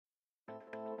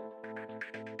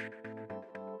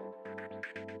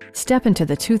Step into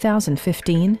the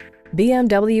 2015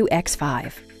 BMW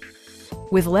X5.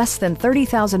 With less than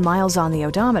 30,000 miles on the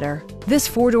odometer, this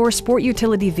four-door sport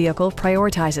utility vehicle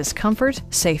prioritizes comfort,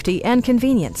 safety, and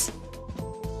convenience.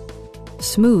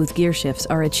 Smooth gear shifts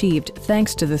are achieved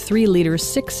thanks to the 3-liter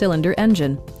 6-cylinder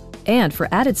engine. And for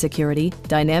added security,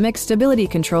 dynamic stability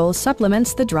control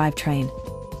supplements the drivetrain.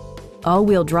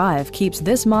 All-wheel drive keeps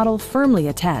this model firmly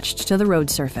attached to the road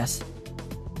surface.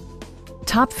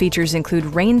 Top features include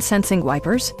rain-sensing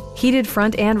wipers, heated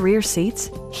front and rear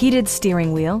seats, heated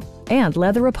steering wheel, and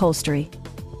leather upholstery.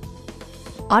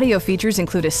 Audio features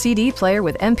include a CD player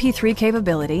with MP3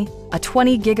 capability, a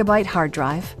 20-gigabyte hard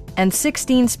drive, and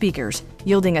 16 speakers,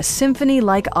 yielding a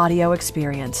symphony-like audio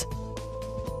experience.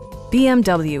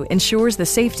 BMW ensures the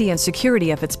safety and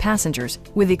security of its passengers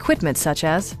with equipment such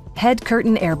as head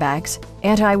curtain airbags,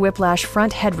 anti-whiplash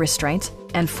front head restraints,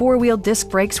 and 4-wheel disc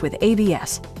brakes with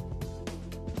ABS.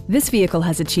 This vehicle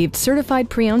has achieved certified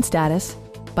pre-owned status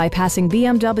by passing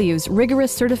BMW's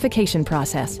rigorous certification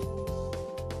process.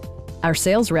 Our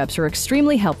sales reps are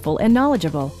extremely helpful and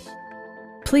knowledgeable.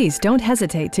 Please don't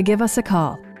hesitate to give us a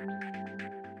call.